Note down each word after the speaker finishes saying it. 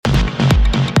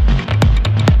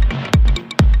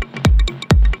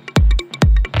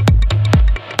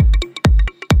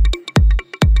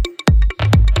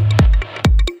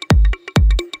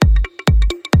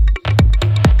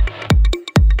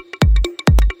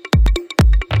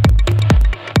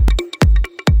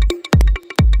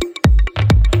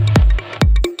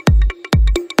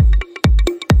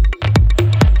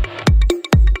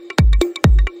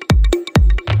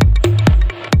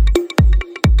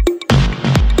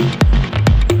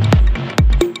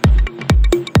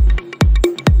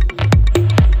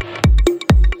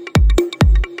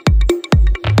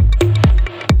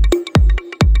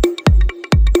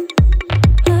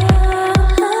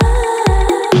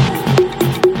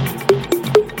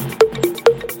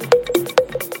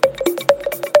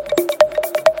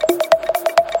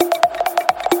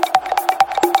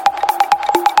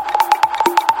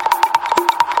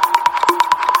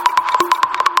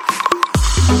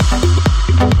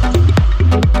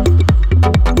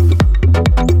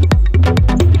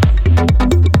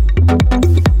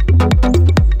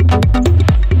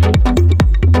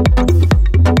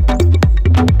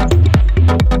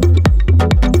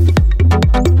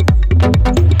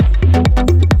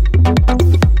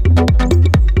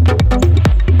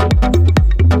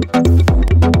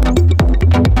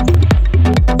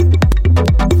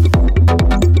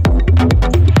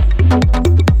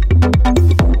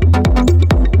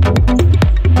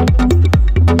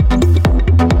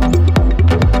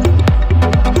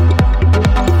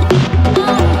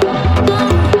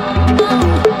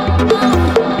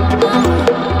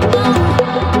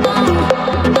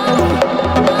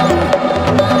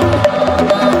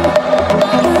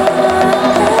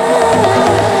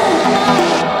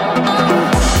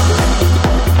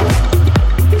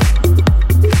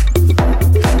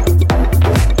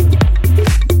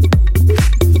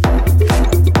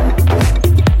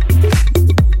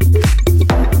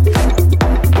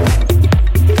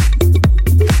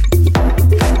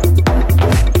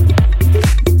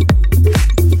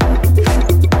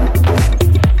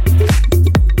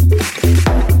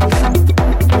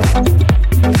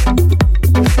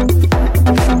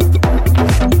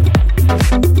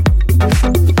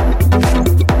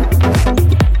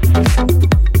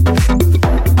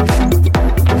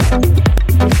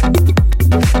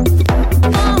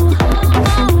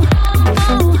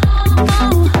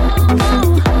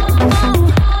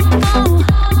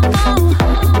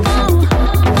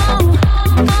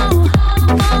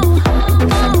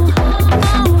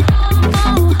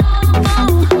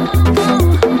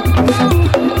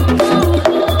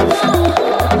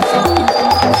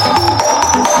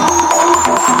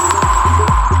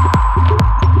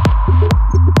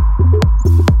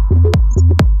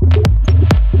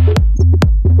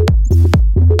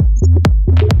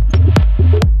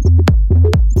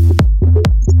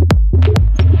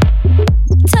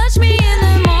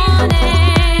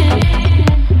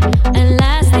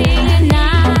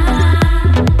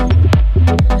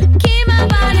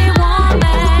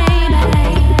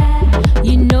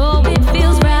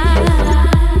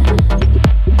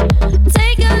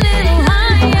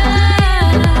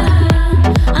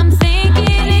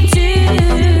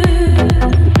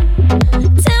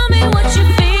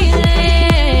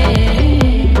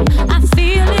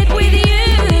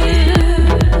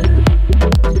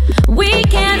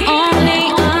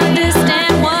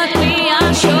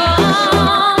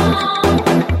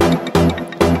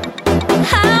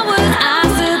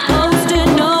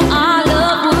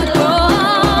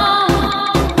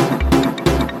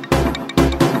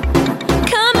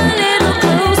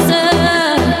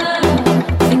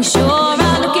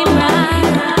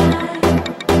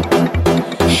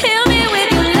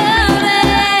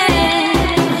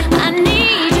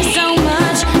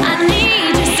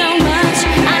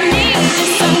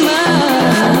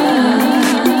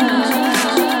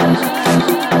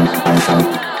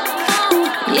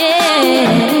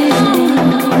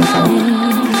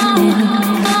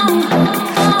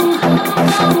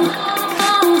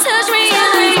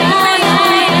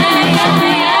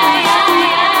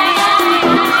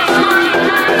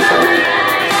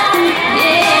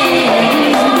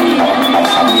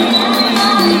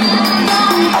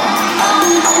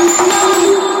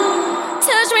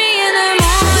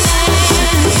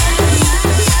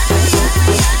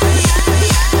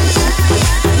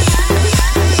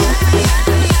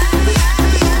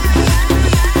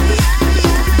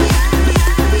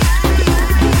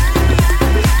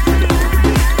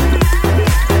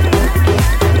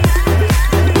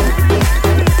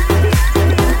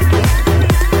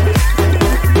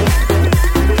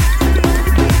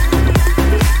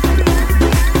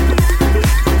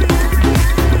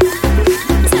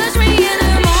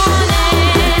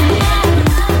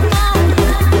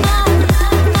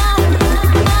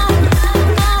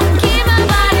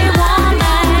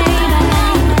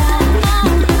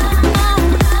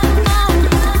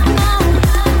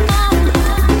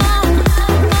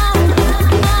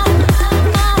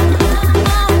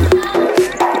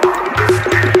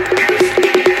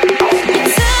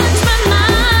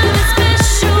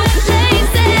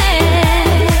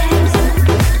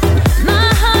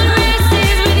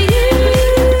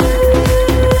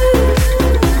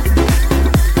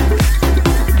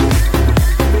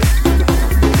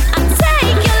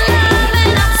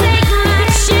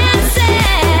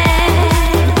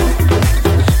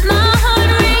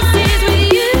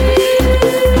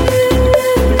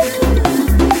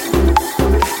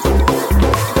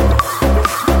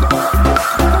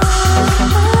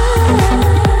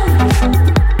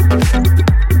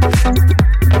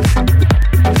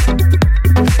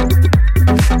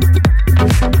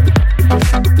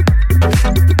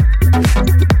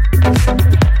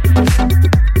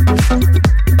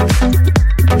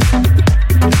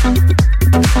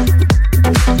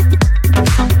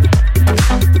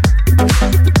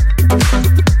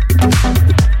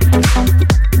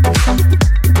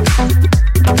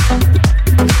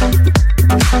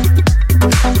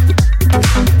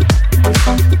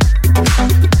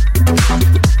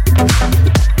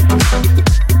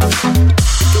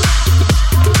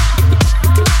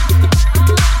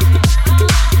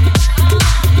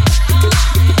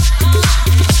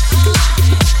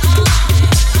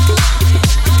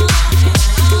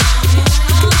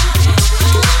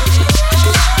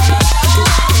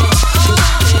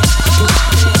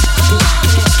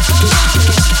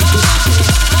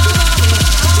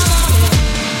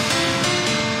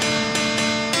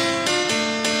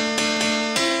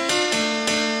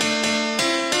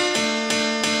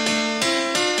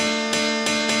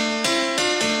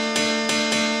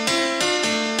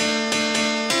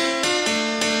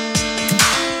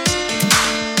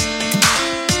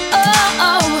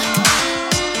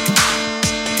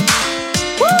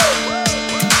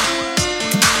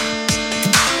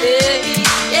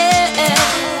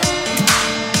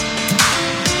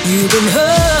been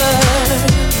hurt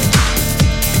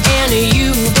and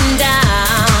you've been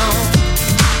down.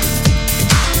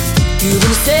 You've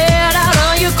been set out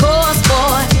on your course,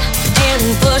 boy,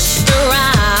 and pushed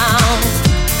around.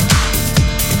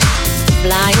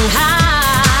 Flying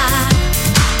high,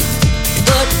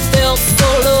 but felt so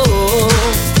low.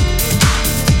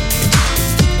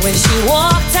 When she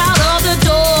walked out of the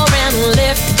door and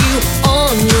left you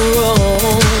on your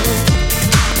own.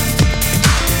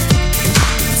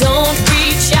 Don't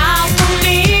reach out for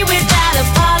me with that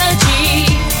apology.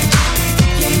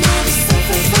 You never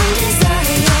suffer from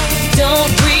desire.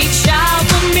 Don't reach out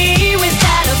for me with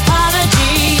that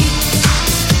apology.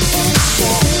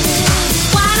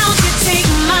 Why don't you take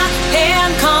my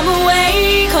hand, come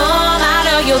away, come out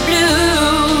of your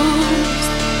blues.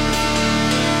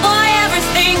 For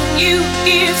everything you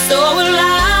give, so will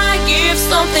I give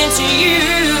something to you.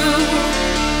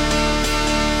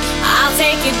 I'll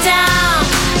take you down,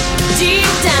 deep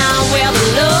down where the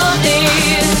love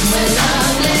is. Where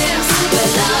love lives,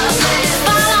 where love lives.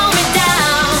 Follow me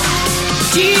down,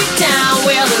 deep down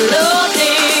where the love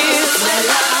is. Where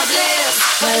love lives,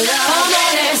 where love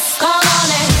lives. Come on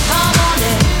in, come on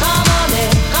in, come on in,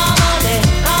 come on in,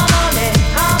 come on in,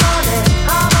 come on in,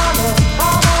 come on in,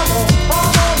 come on in,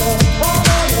 come on in, come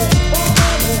on in, come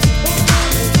on in.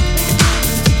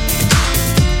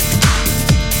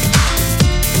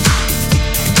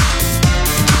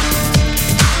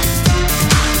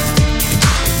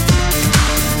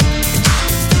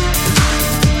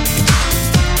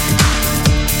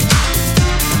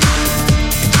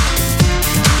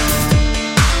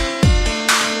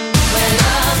 Where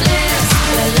love lives,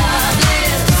 where love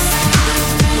lives.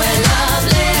 Where love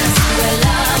lives, where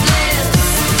love lives.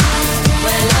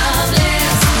 Where love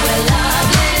lives, where love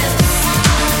lives.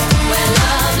 Where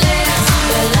love lives,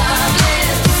 where love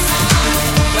lives.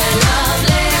 Where love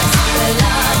lives, where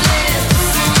love lives.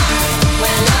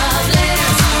 Where love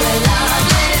lives, where love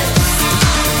lives.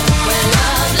 Where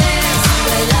love lives,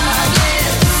 where love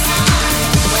lives.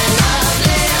 Where love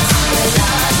lives, where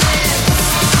love lives.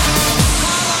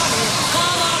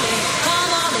 Come on in,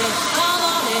 come on in, come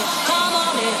on in, come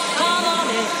on in, come on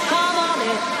in, come on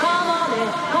in, come on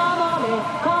in, come on in,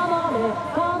 come on in,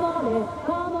 come on in,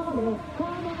 come on in,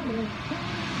 come on in.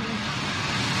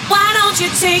 Why don't you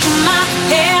take my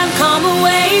hand, come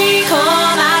away,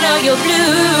 come out of your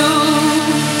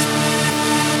blues.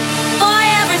 For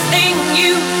everything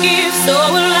you give, so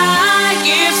will I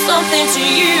give something to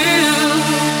you.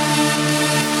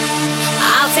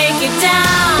 I'll take you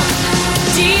down,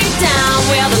 deep down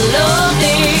where the love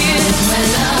is. Where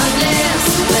love lives,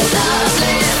 where love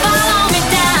lives. Follow me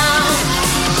down,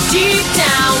 deep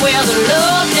down where the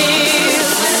love is.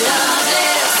 Where love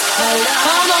lives, where love.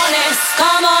 Come on in,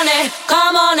 come on in,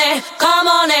 come on in, come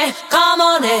on in, come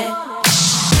on in.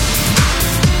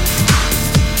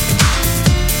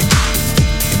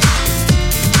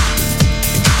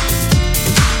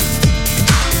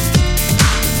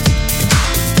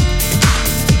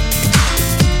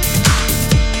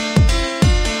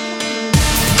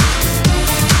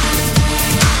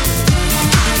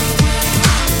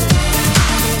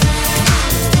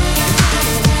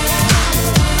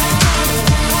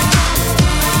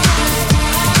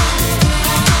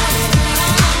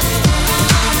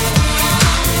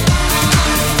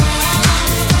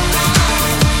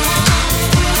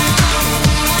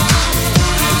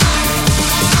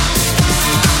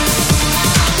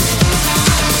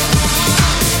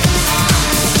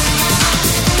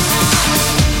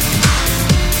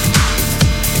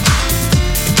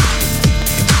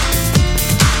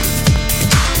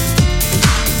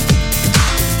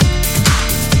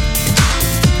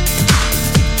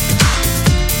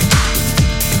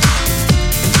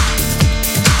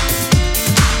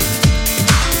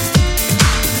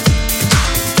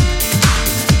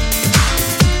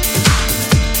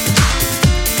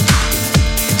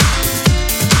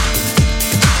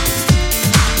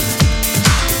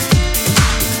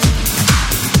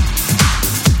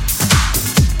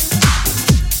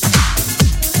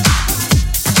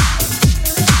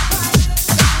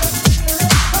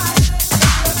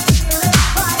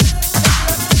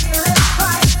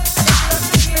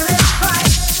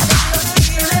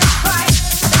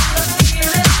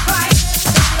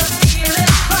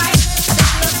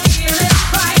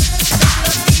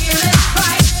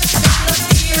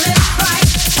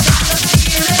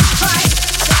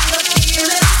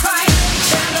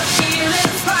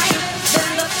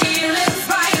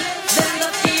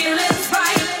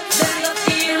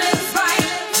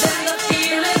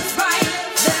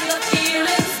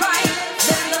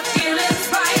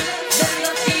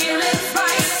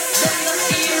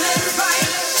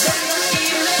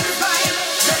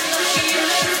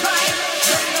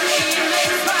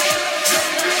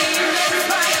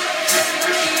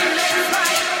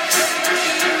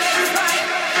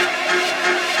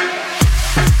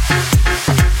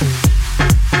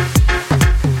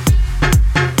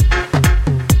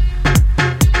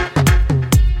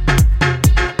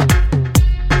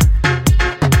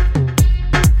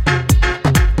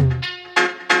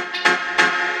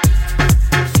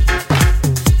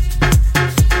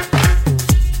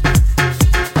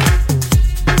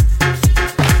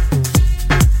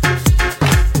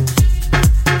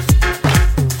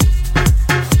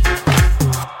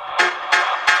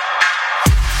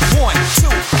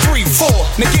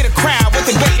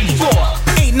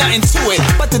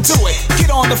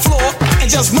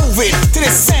 Move it to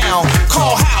this sound.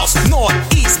 Call house, north,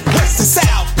 east, west, and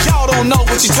south. Y'all don't know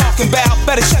what you're talking about.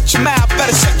 Better shut your mouth,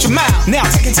 better shut your mouth. Now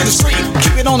take it to the street,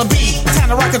 keep it on the beat.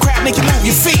 Time to rock the crowd, make you move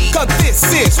your feet. Cause this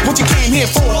is what you came here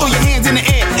for. Throw your hands in the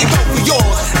air and go for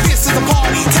yours. This is a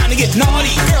party, time to get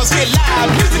naughty. Girls get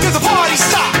loud, music is a party.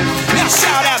 Stop, now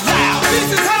shout out loud.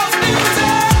 This is house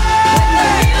music. When the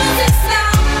music's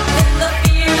loud, then the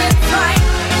feeling's right.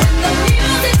 When the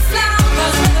music's loud,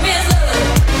 'cause rhythm is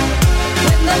love.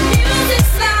 When the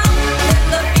music's loud, then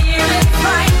the feeling's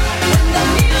right. When the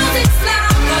music's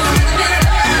loud, 'cause rhythm is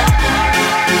love.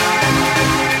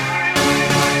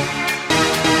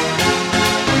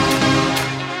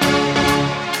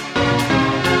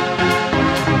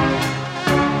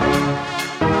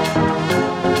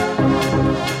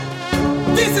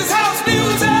 This is house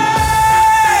music.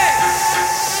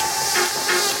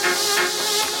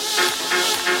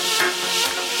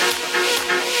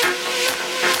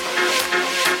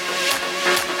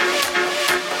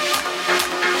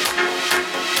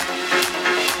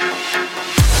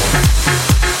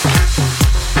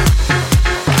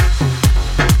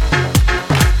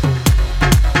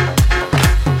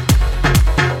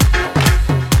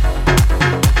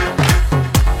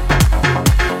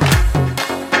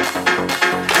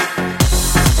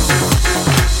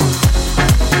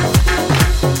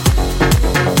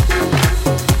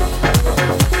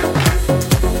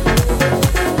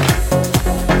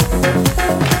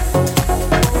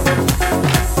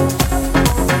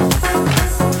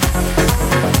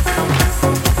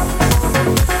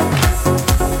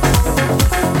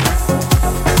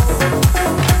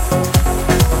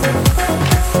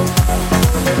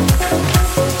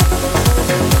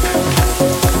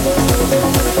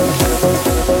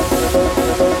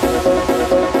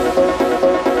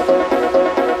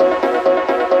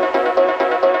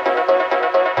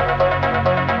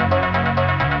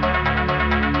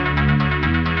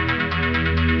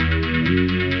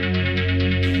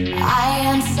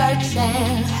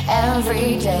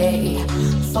 every day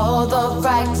for the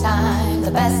right time,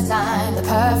 the best time, the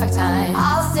perfect time.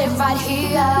 I'll sit right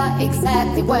here,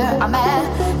 exactly where I'm at.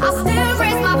 I'll still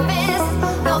raise my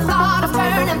fist, no thought of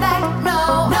turning back.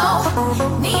 No, no,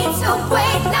 need to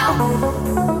wait now.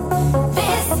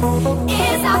 This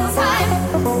is our time.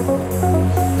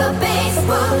 The bass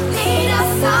will lead us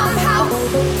somehow.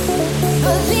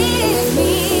 Believe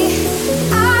me,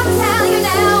 I'll tell you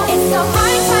now. It's the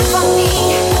right time for me,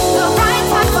 the right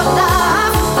time for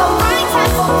love, the right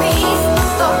time for peace,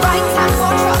 the right time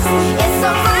for trust. It's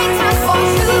the right time for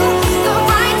you, the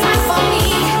right time for me,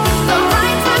 the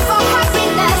right time for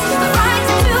happiness, the right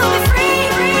time to be free.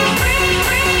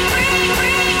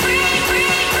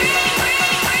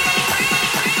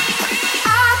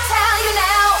 I'll tell you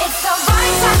now. It's the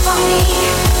right time for me,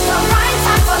 the right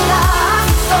time for love,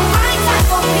 the right time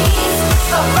for peace,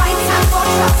 the right time for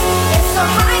trust. It's the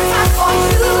right time for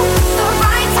you, the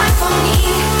right time for me,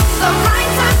 the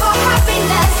right time for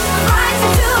happiness, the right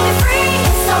time to be free.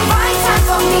 It's the right time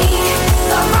for me,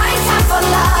 the right time for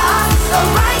love, the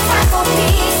right time for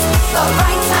peace, the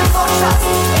right time for trust.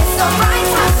 It's the right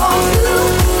time for you,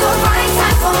 the right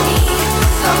time for me,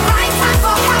 the right time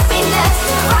for happiness,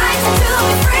 the right time to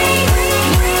be free.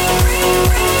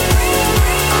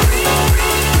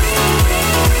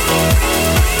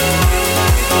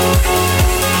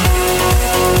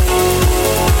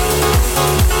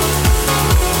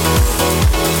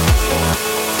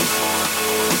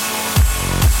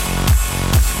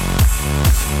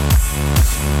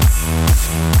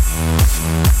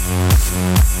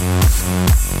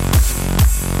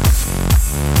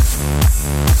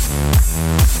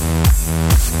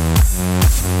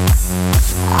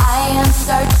 I am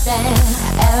searching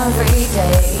every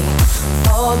day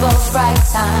for the right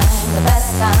time, the best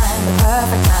time, the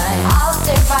perfect time. I'll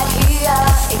stay right here,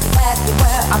 exactly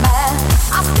where I'm at.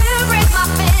 I'll still raise my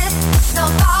fist, no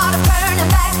thought of turning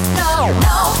back. No,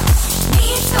 no,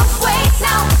 need to wait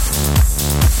now.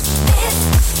 This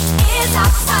is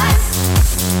our time.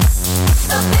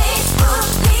 The bass will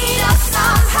lead us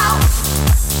somehow.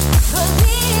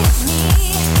 Believe me.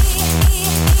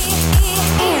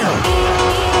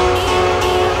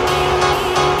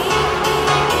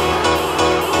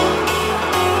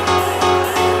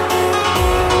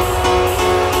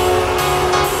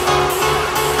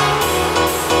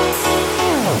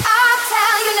 I'll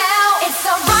tell you now, it's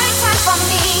the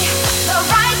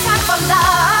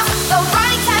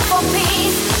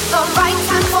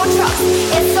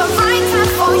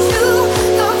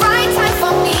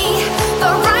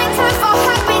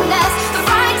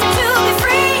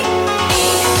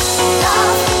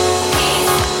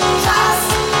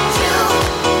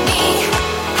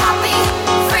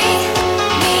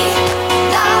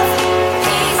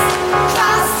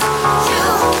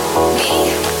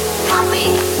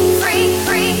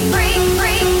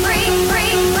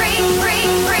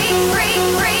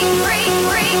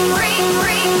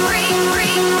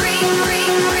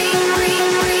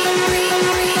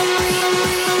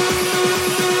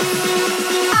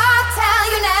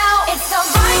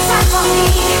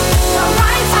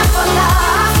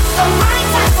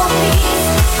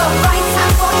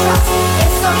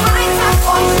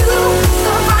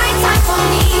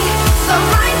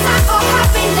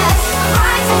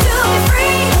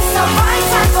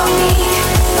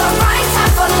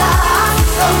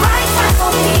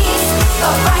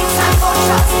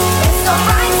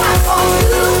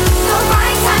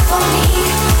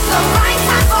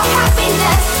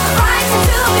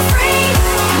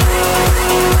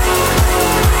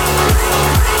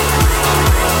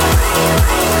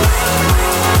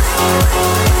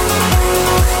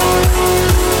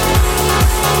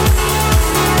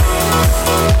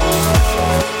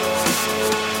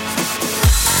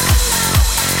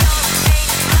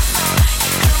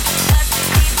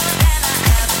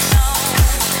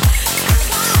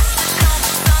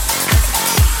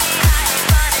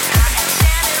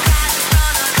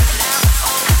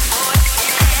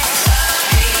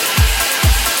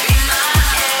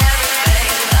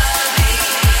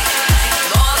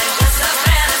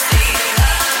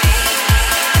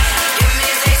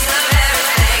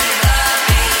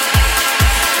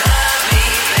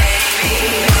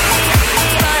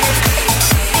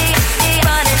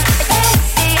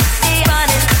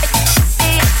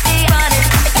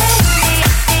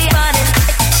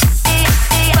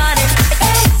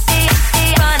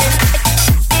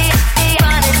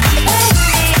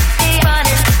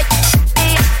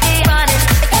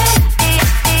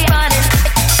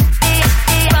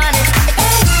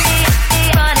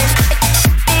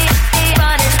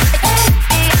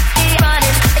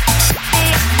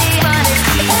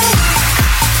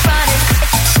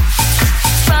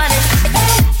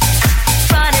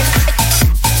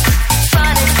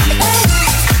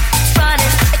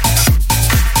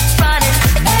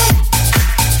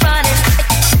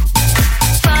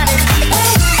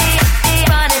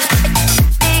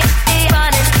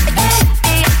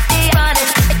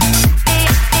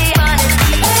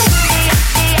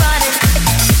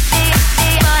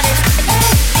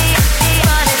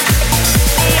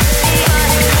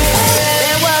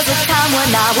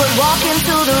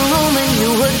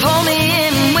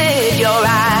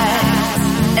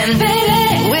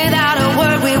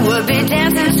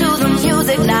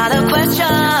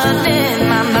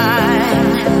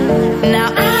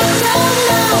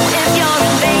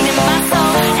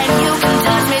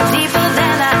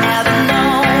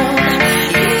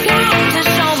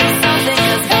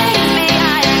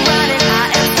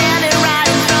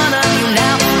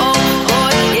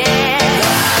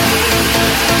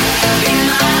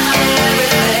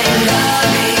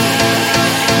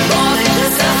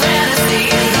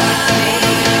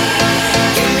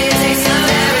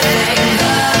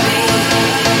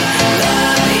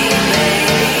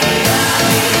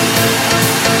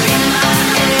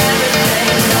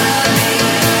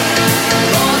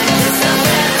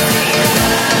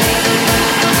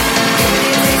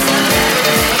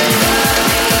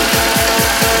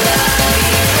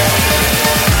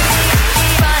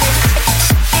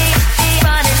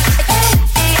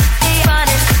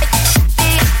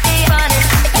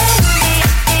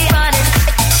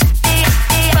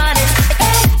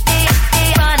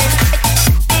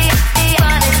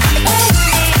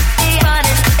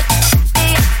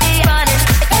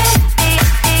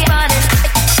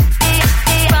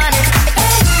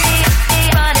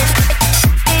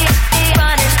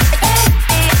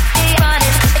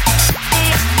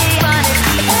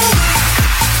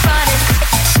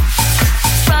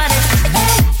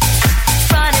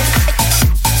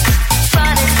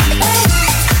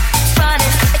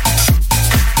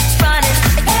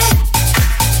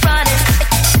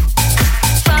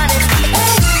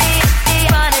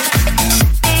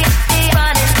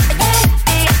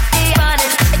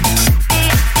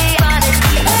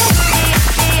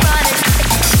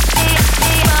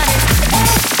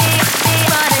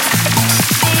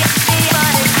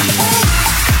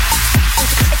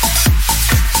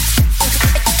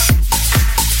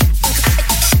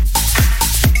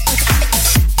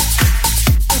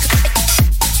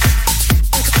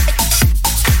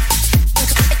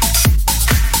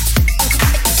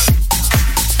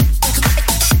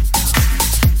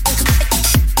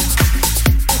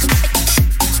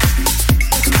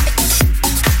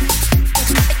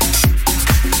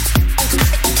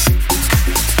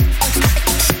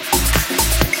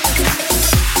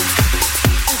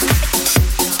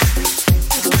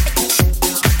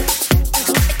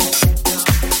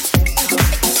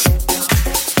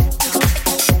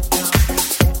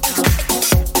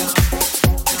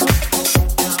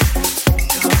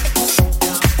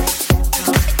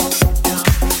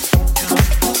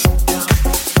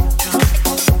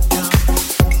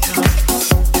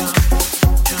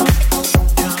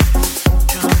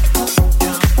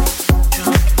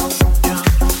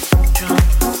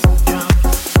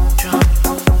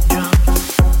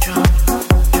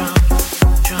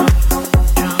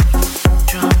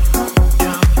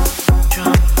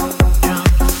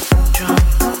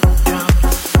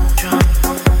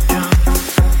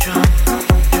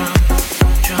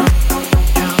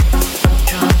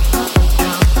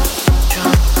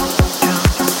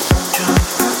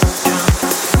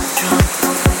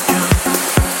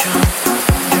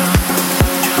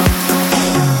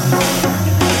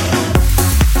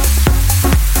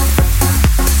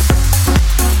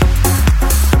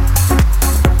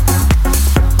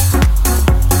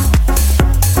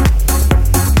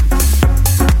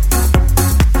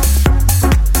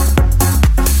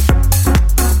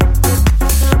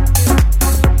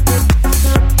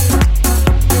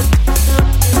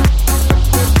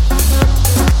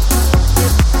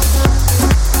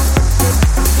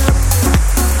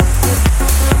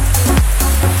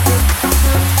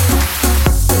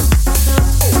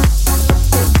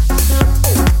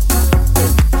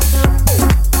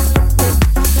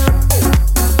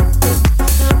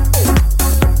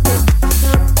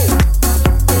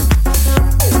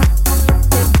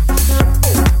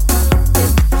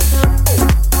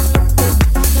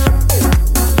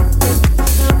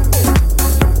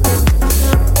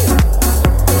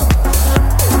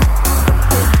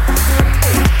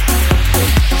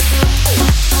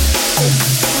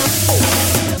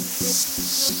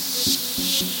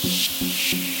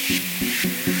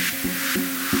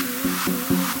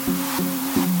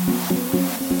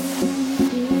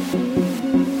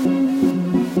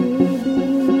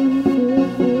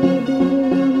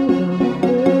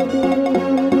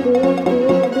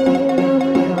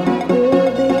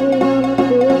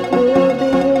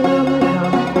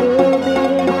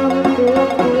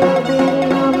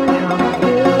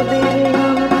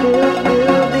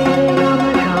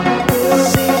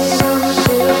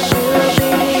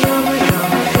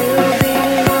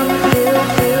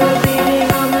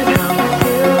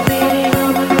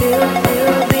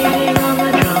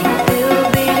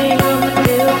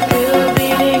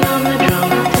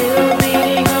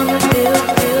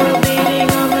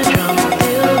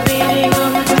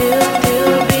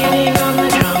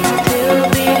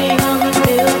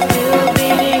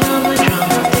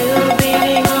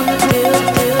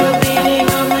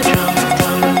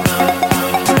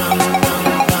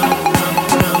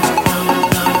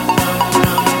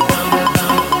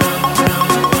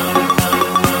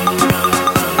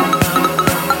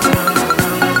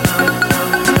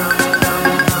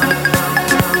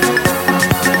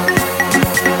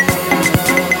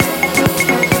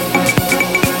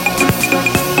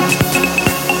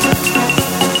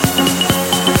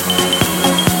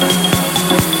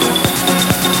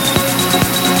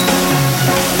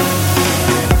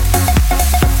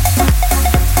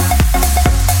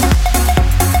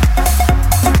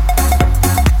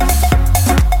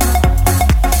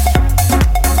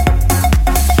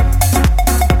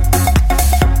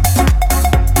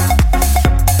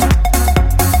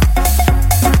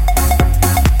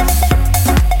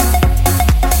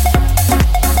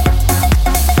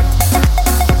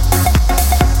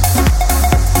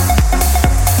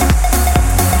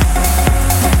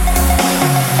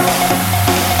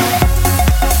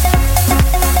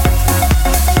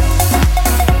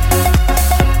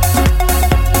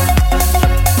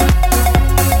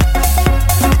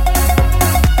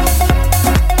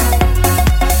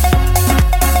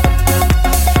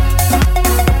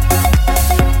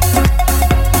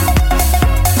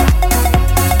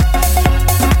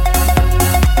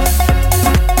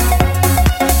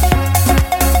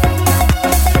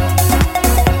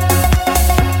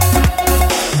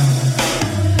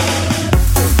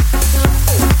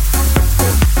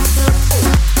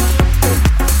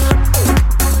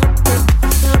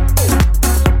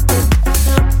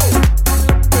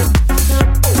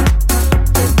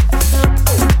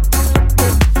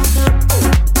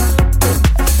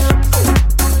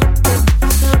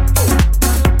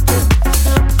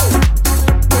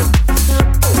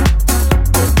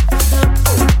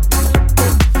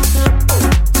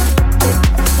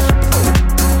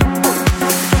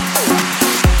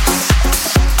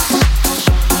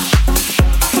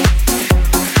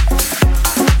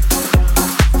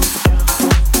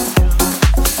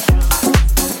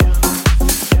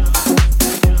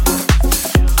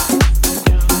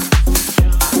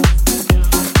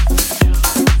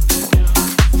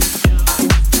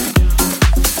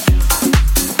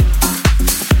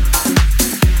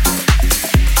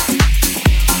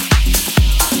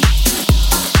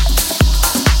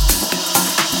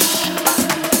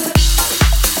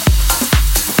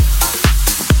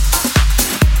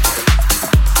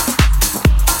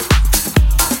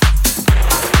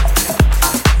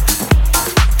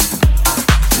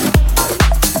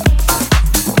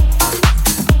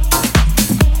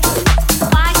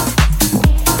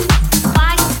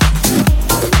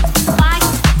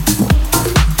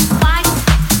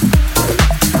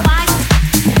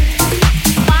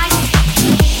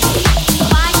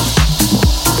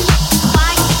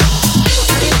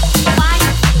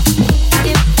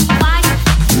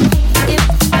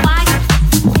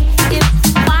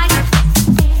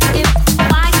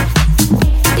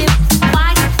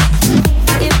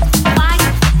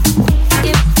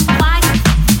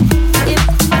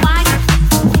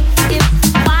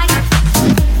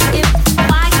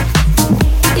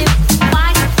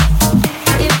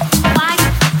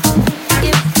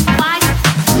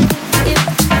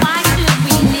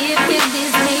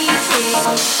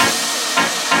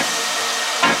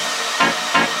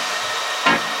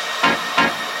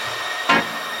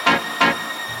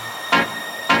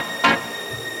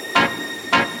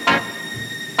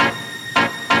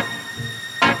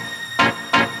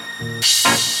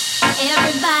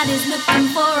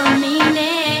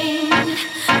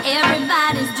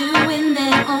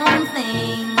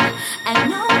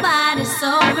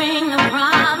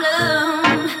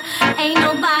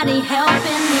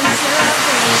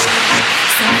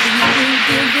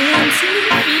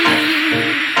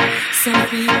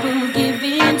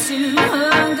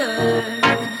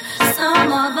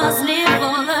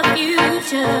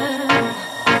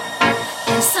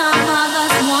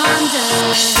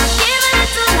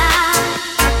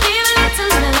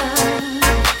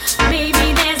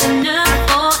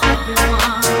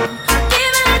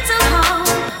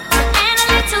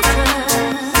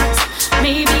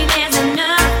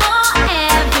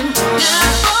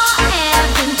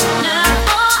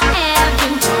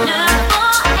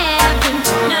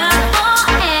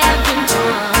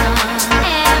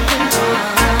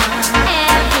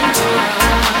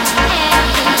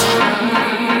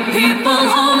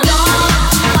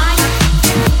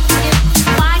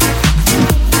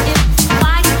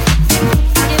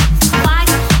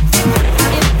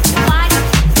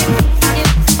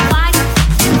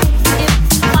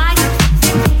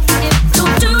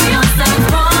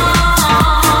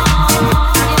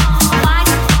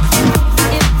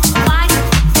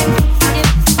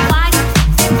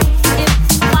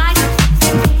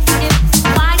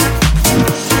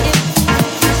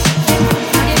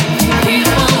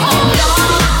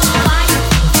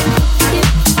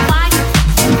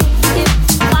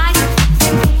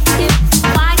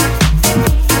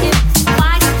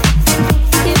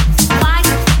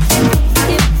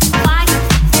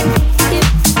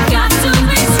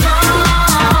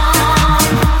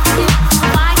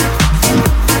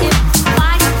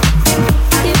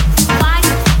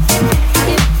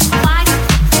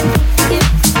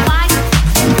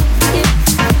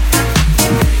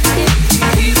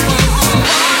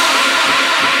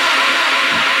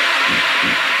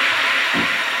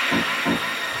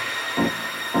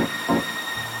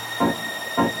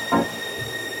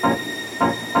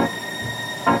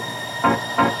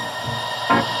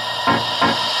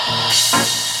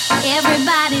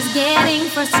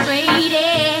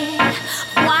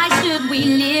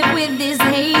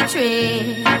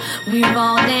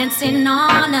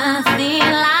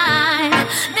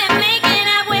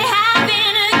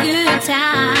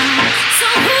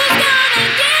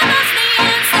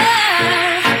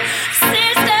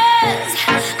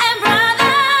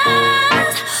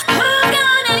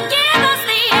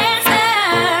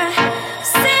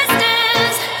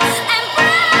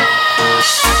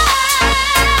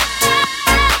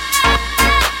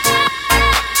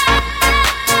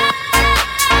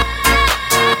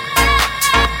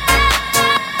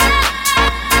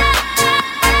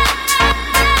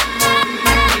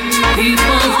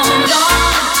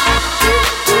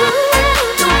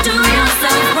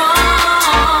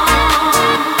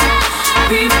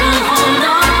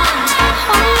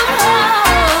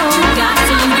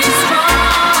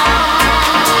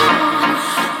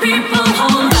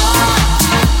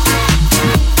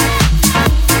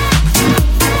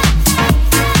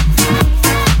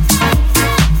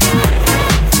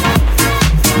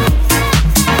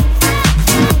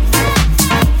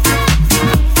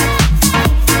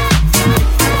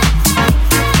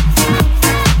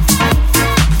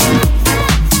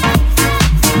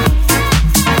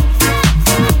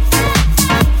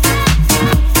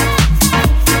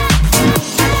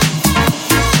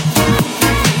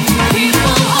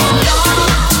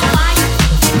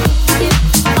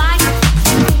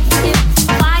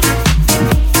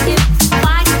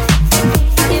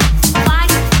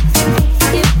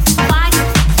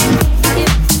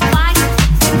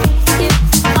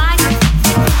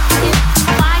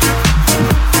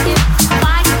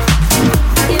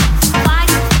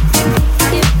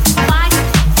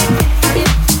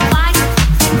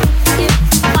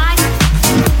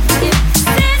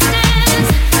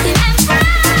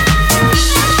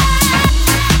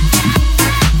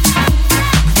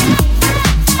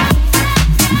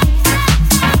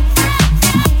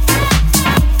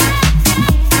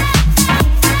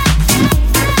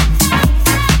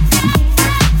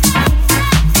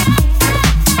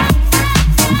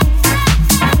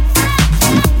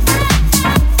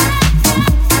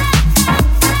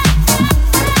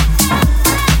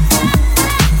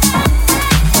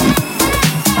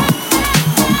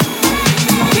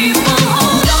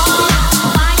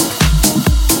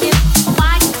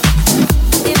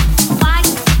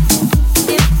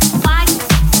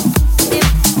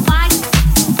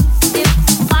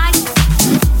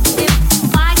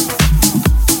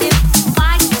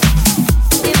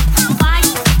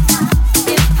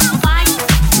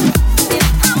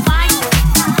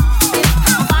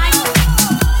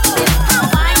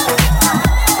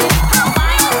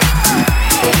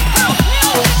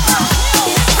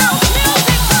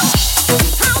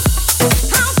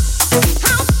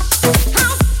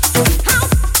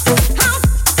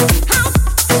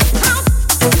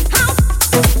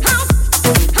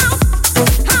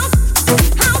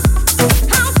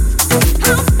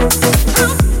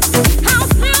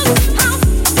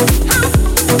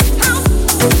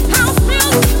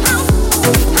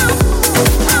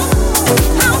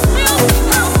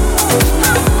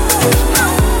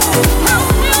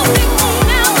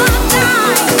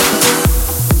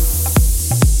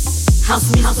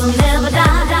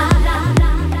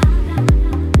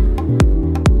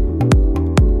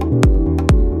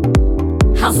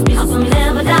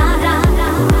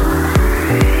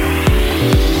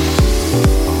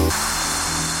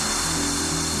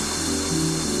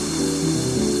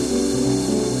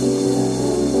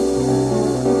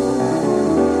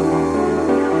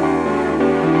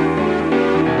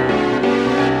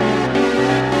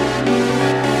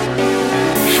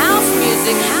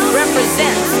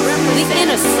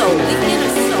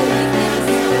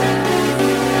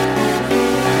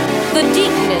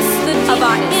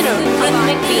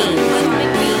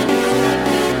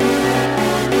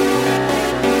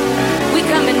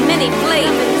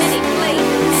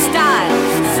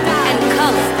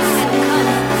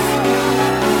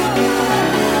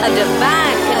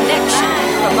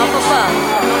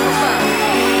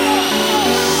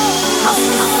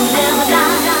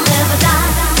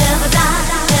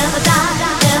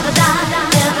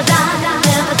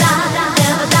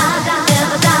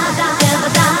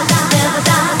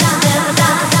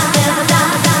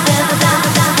da da da da.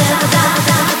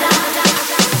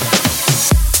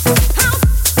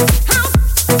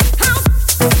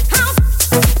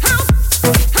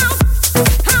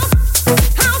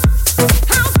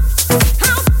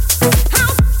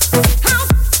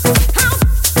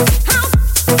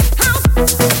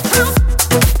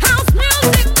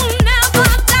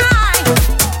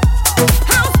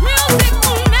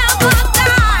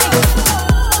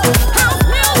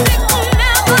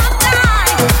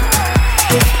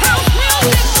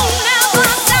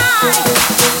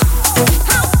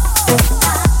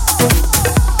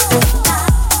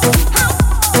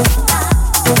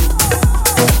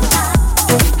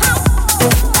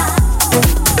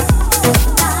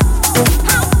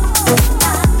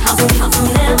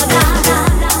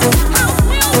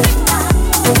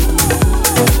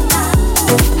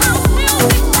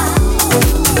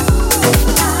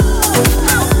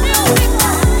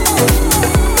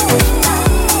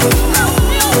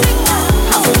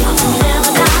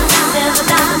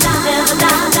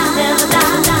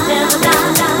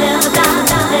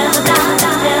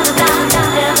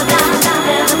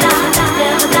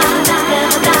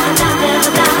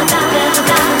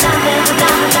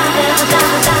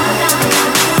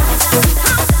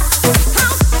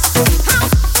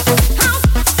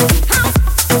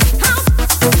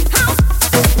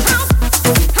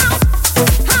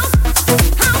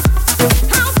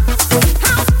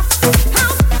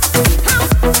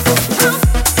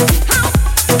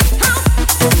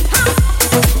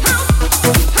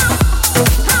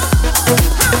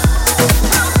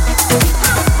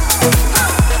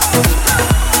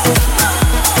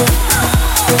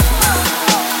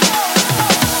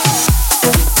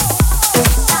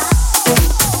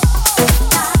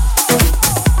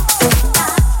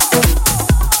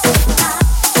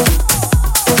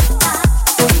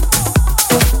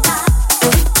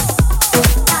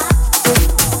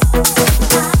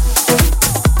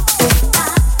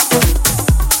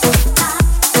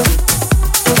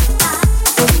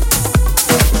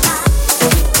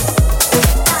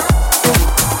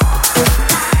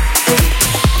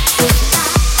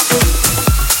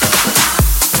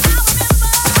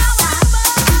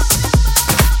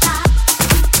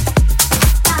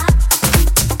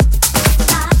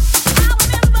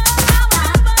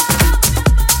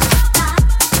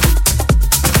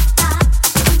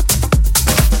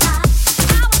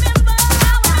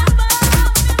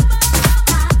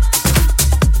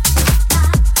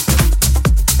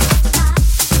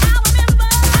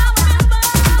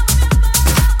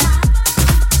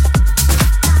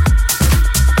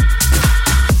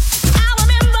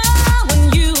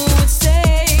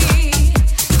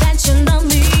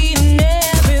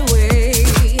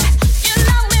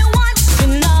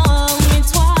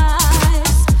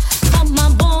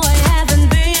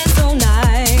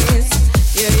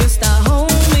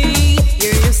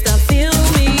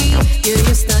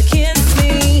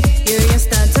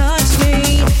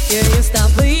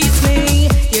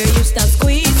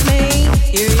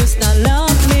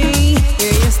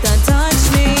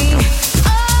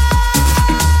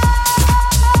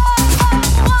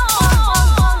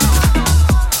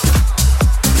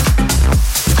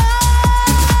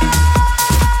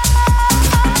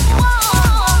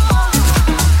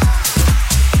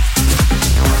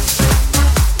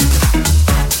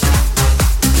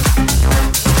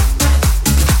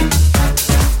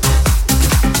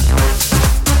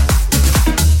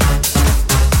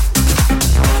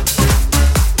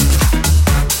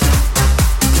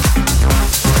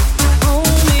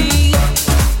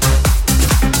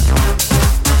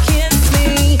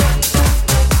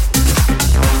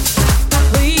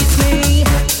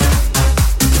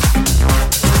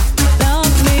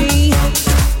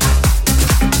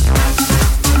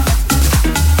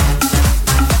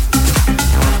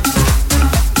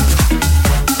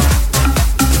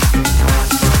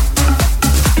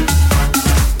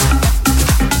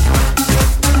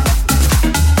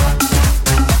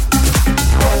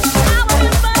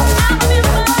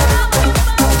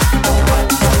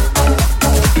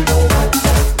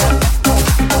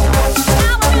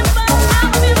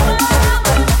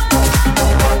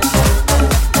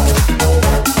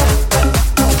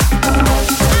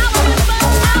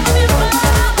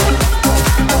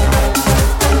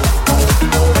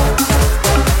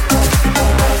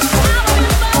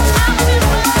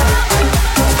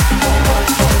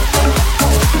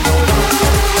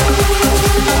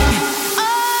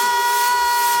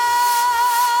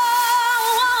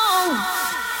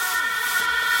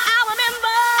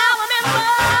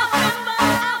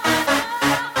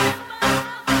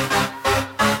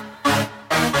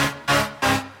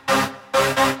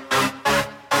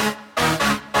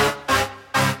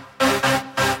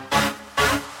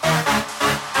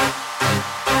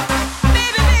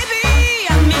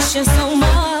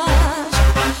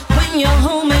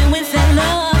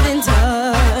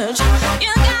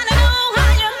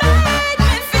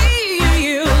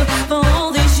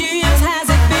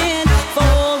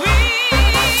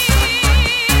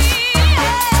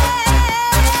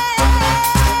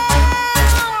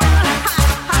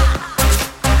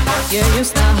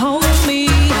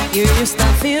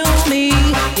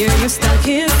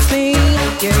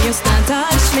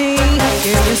 Oh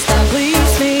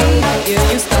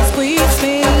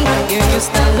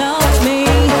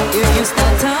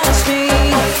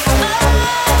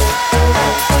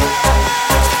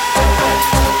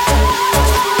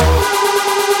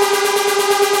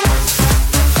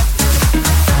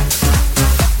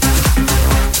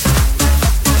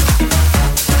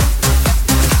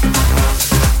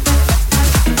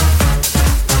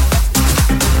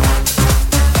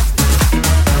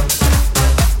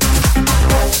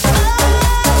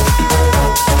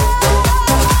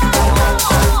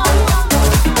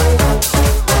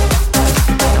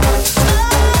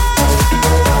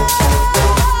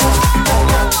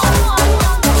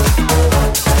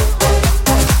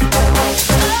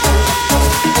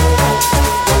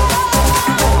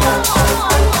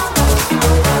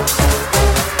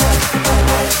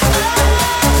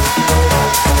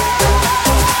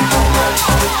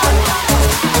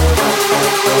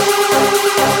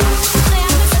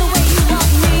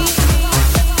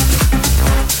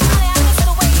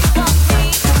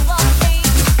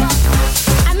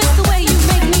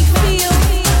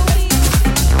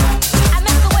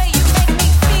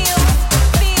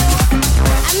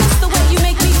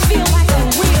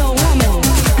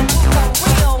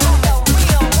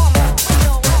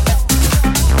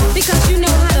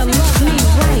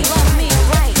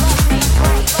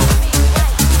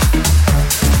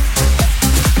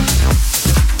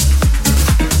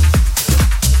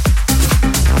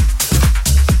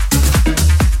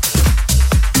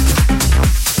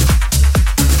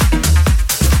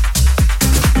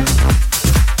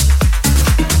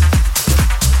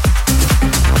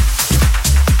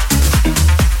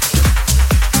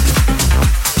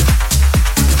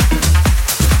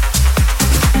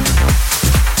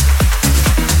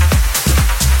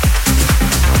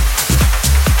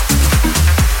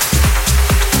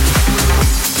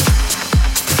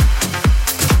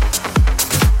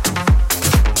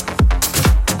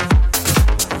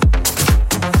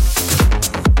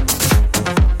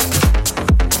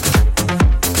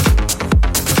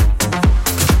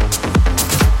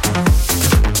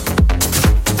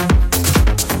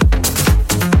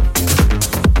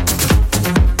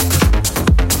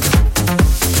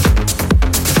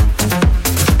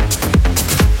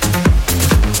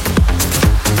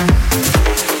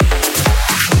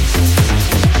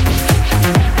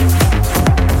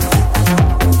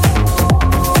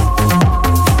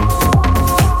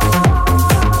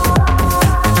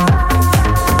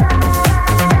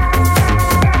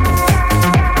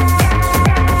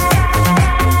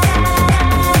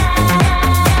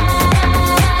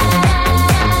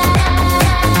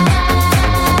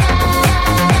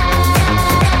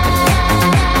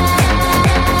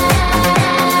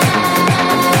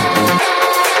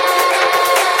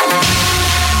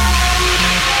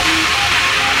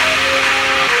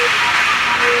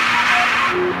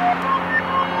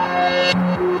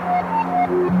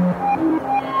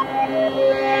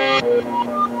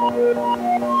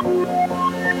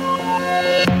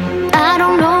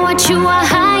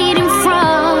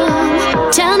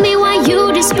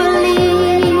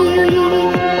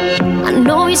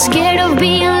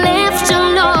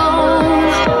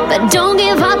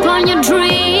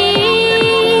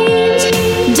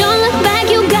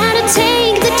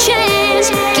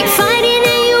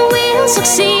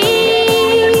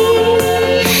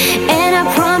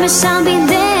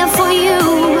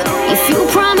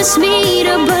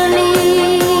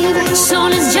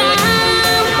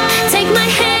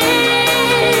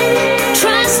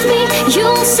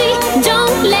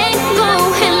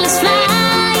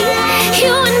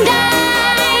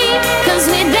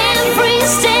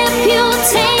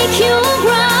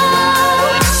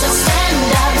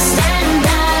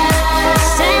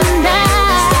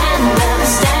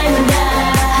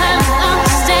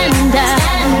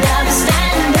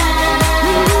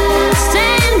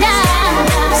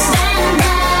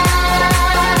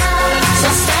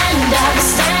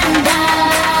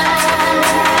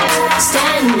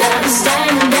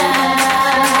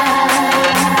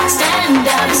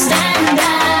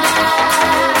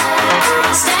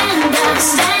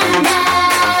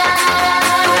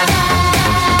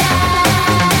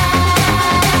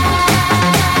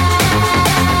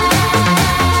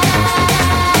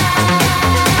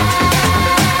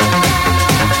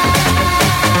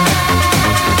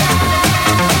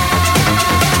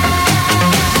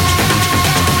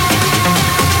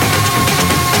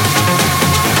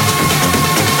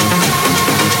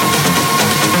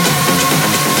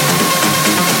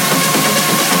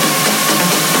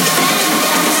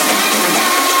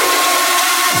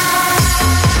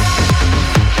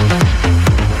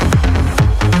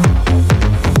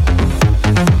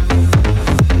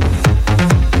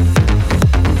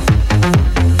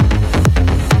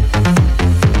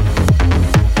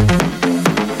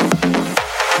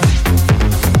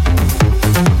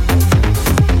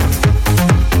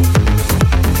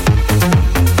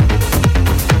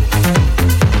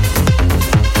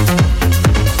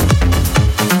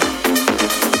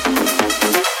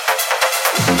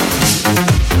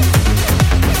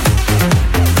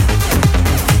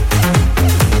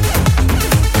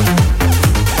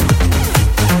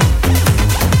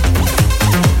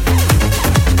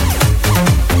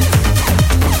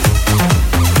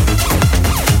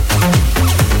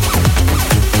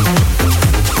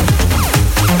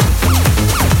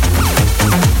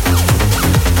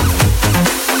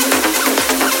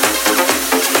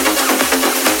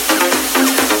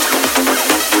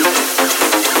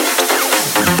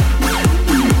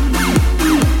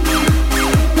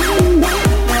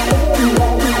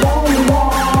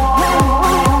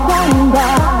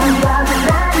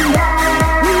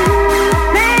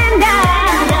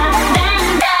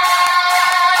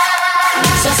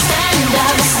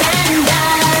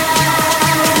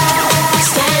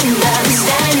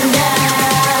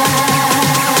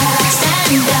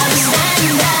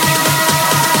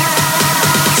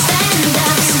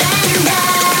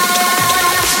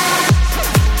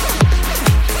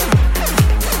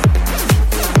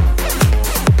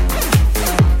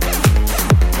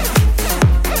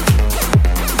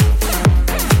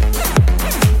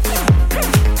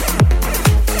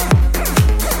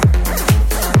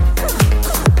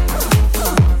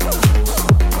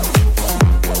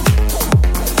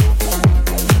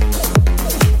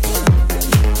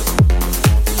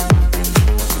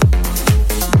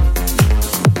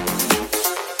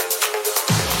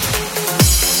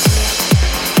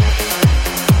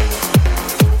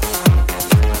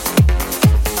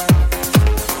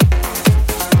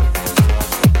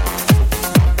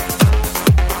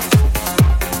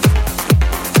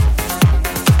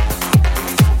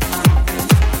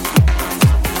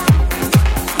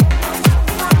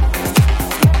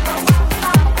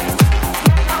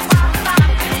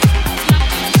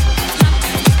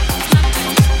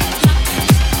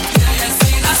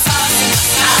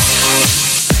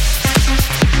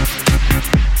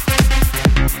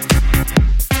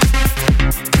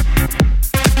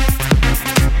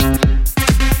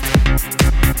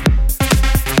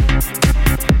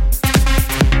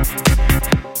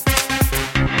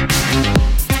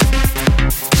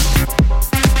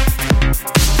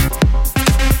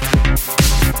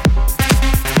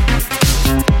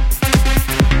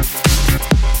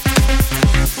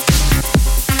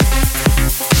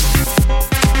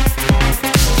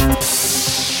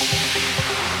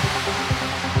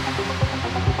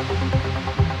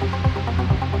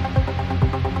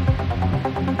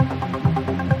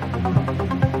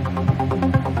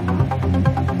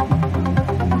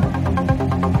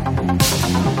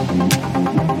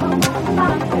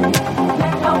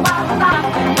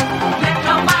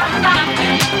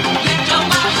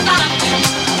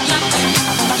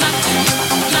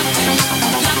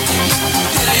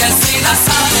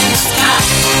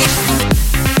sky.